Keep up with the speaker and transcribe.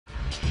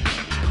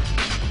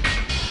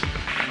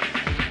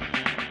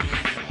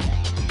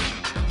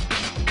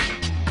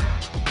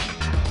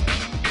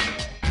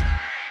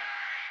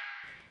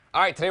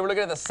All right, today we're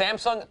looking at the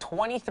Samsung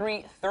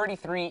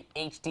 2333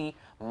 HD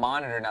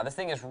monitor. Now, this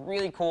thing is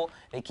really cool.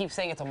 They keep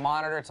saying it's a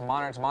monitor, it's a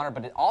monitor, it's a monitor,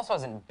 but it also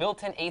has a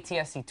built-in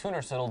ATSC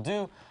tuner, so it'll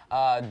do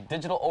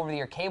digital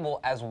over-the-ear cable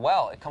as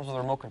well. It comes with a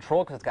remote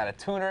control because it's got a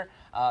tuner,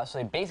 so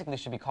they basically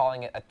should be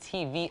calling it a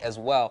TV as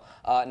well.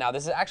 Now,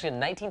 this is actually a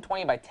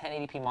 1920 by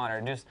 1080p monitor.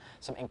 Just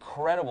some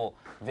incredible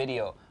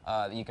video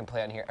that you can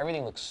play on here.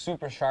 Everything looks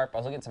super sharp. I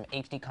was looking at some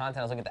HD content.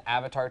 I was looking at the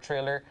Avatar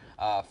trailer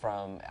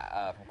from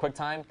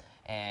QuickTime,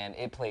 and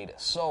it played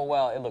so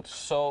well. It looked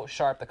so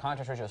sharp. The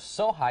contrast ratio is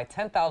so high,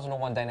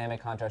 10,000:1 dynamic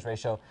contrast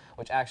ratio,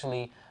 which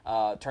actually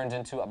turns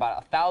into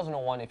about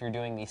 1,000:1 if you're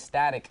doing the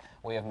static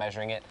way of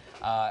measuring it.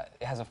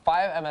 It has a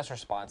 5 ms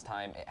response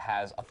time. It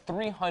has a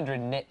 300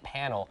 nit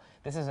panel.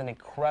 This is an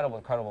incredible,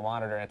 incredible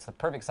monitor, and it's the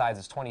perfect size.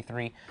 It's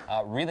 23.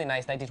 Really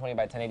nice 1920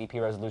 by 1080p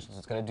resolution, so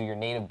it's going to do your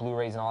native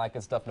Blu-rays and all that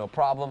good stuff, no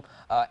problem.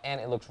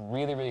 And it looks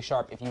really, really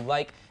sharp. If you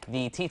like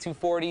the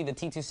T240, the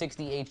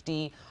T260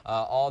 HD,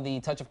 all the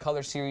Touch of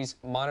Color series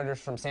monitors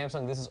from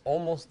Samsung, this is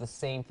almost the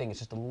same thing. It's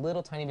just a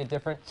little tiny bit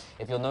different.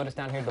 If you'll notice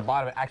down here at the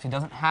bottom, it actually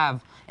doesn't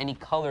have any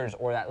colors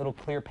or that little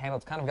clear panel.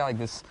 It's kind of got like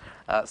this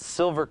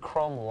silver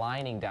chrome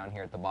lining down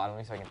here at the bottom.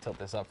 Let me see if I can tilt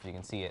this up so you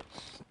can see it.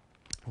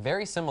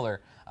 Very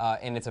similar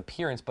in its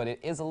appearance, but it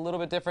is a little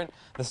bit different.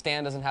 The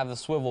stand doesn't have the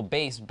swivel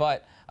base,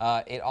 but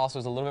it also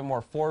is a little bit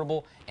more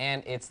affordable,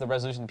 and it's the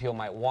resolution people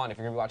might want. If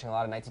you're going to be watching a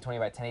lot of 1920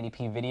 by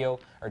 1080p video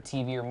or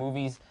TV or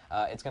movies,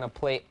 it's going to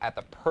play at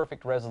the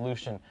perfect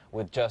resolution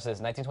with just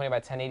this 1920 by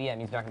 1080. That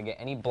means you're not going to get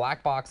any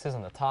black boxes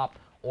on the top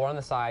or on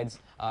the sides.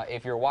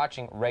 If you're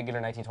watching regular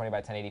 1920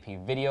 by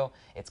 1080p video,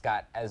 it's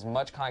got as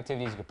much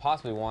connectivity as you could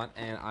possibly want,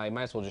 and I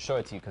might as well just show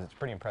it to you because it's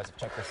pretty impressive.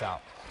 Check this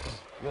out.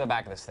 Look at the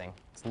back of this thing.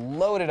 It's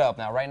loaded up.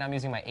 Now, right now I'm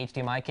using my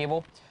HDMI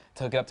cable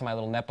to hook it up to my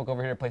little netbook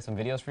over here to play some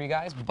videos for you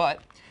guys,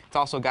 but it's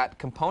also got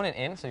component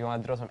in, so you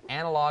want to throw some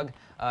analog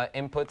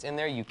inputs in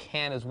there, you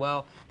can as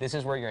well. This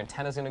is where your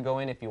antenna is going to go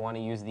in if you want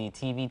to use the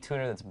TV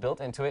tuner that's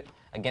built into it.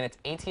 Again, it's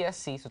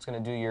ATSC, so it's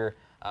going to do your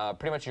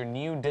pretty much your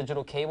new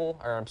digital cable,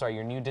 or I'm sorry,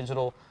 your new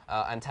digital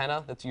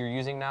antenna that you're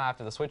using now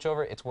after the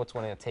switchover. It's what's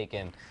going to take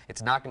in.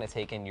 It's not going to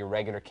take in your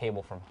regular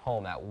cable from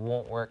home. That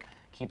won't work.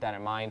 Keep that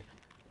in mind.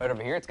 Right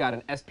over here, it's got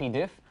an SP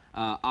diff.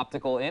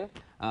 Optical in,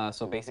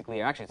 so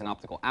basically, actually it's an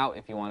optical out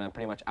if you want to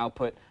pretty much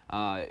output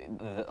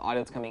the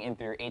audio that's coming in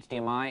through your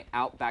HDMI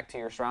out back to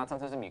your surround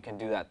sound system. You can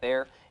do that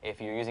there.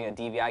 If you're using a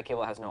DVI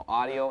cable that has no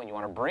audio and you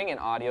want to bring in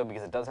audio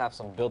because it does have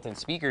some built-in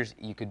speakers,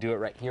 you could do it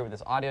right here with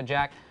this audio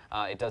jack.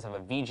 It does have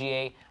a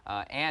VGA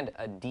and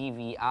a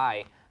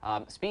DVI.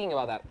 Speaking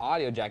about that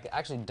audio jack, it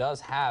actually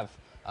does have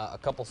a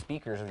couple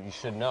speakers, as you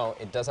should know.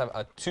 It does have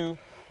a two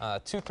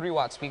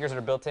 3-watt speakers that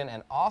are built in,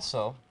 and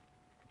also,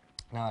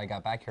 now that I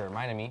got back here, it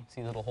reminded me,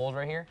 see the little holes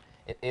right here?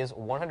 It is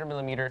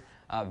 100mm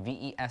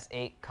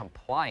VESA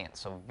compliant,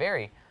 so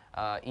very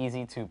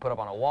easy to put up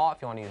on a wall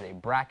if you want to use a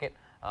bracket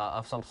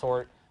of some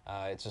sort.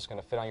 It's just going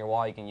to fit on your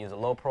wall. You can use a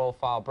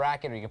low-profile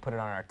bracket, or you can put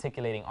it on an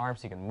articulating arm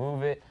so you can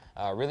move it.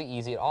 Really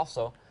easy. It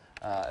also,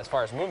 as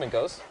far as movement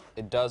goes,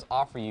 it does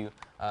offer you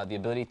the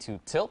ability to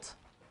tilt,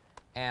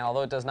 and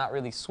although it does not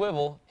really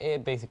swivel,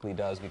 it basically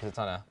does because it's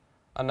on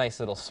a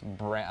nice little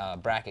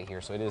bracket here,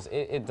 so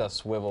it does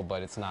swivel,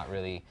 but it's not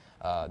really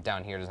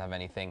down here. Doesn't have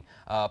anything.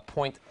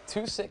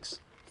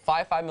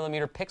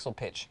 0.2655mm pixel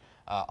pitch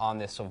on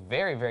this, so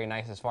very, very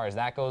nice as far as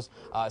that goes.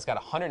 It's got a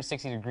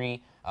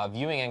 160-degree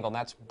viewing angle, and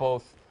that's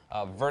both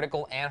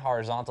vertical and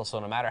horizontal. So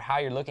no matter how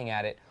you're looking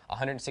at it,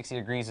 160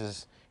 degrees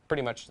is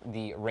pretty much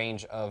the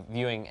range of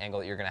viewing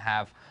angle that you're going to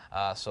have.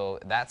 So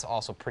that's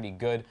also pretty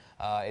good.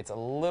 It's a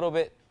little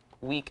bit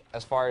weak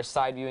as far as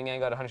side viewing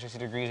angle at 160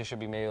 degrees. It should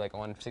be maybe like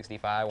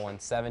 165,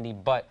 170,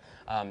 but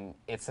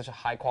it's such a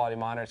high quality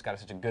monitor. It's got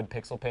such a good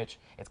pixel pitch.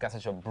 It's got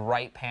such a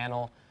bright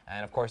panel,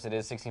 and of course it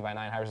is 16 by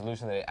 9 high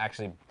resolution that it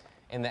actually,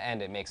 in the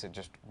end, it makes it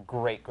just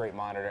great, great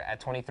monitor. At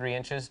 23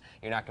 inches,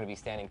 you're not going to be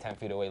standing 10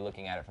 feet away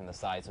looking at it from the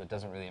side, so it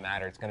doesn't really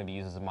matter. It's going to be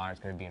used as a monitor.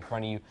 It's going to be in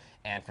front of you,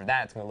 and for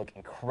that, it's going to look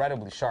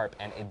incredibly sharp,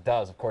 and it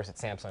does. Of course,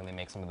 it's Samsung. They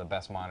make some of the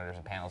best monitors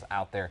and panels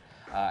out there,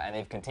 and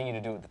they've continued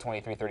to do it with the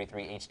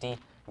 2333 HD.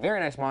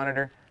 Very nice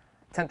monitor,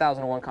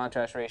 10,000:1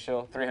 contrast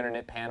ratio, 300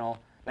 nit panel,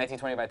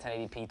 1920 by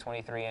 1080p,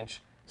 23-inch.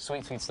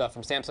 Sweet, sweet stuff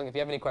from Samsung. If you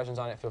have any questions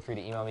on it, feel free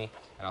to email me,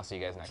 and I'll see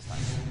you guys next time.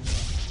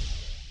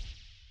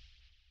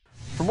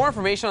 For more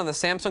information on the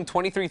Samsung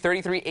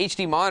 2333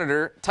 HD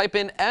monitor, type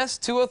in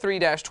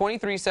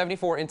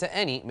S203-2374 into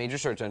any major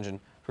search engine.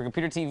 For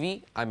Computer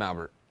TV, I'm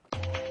Albert.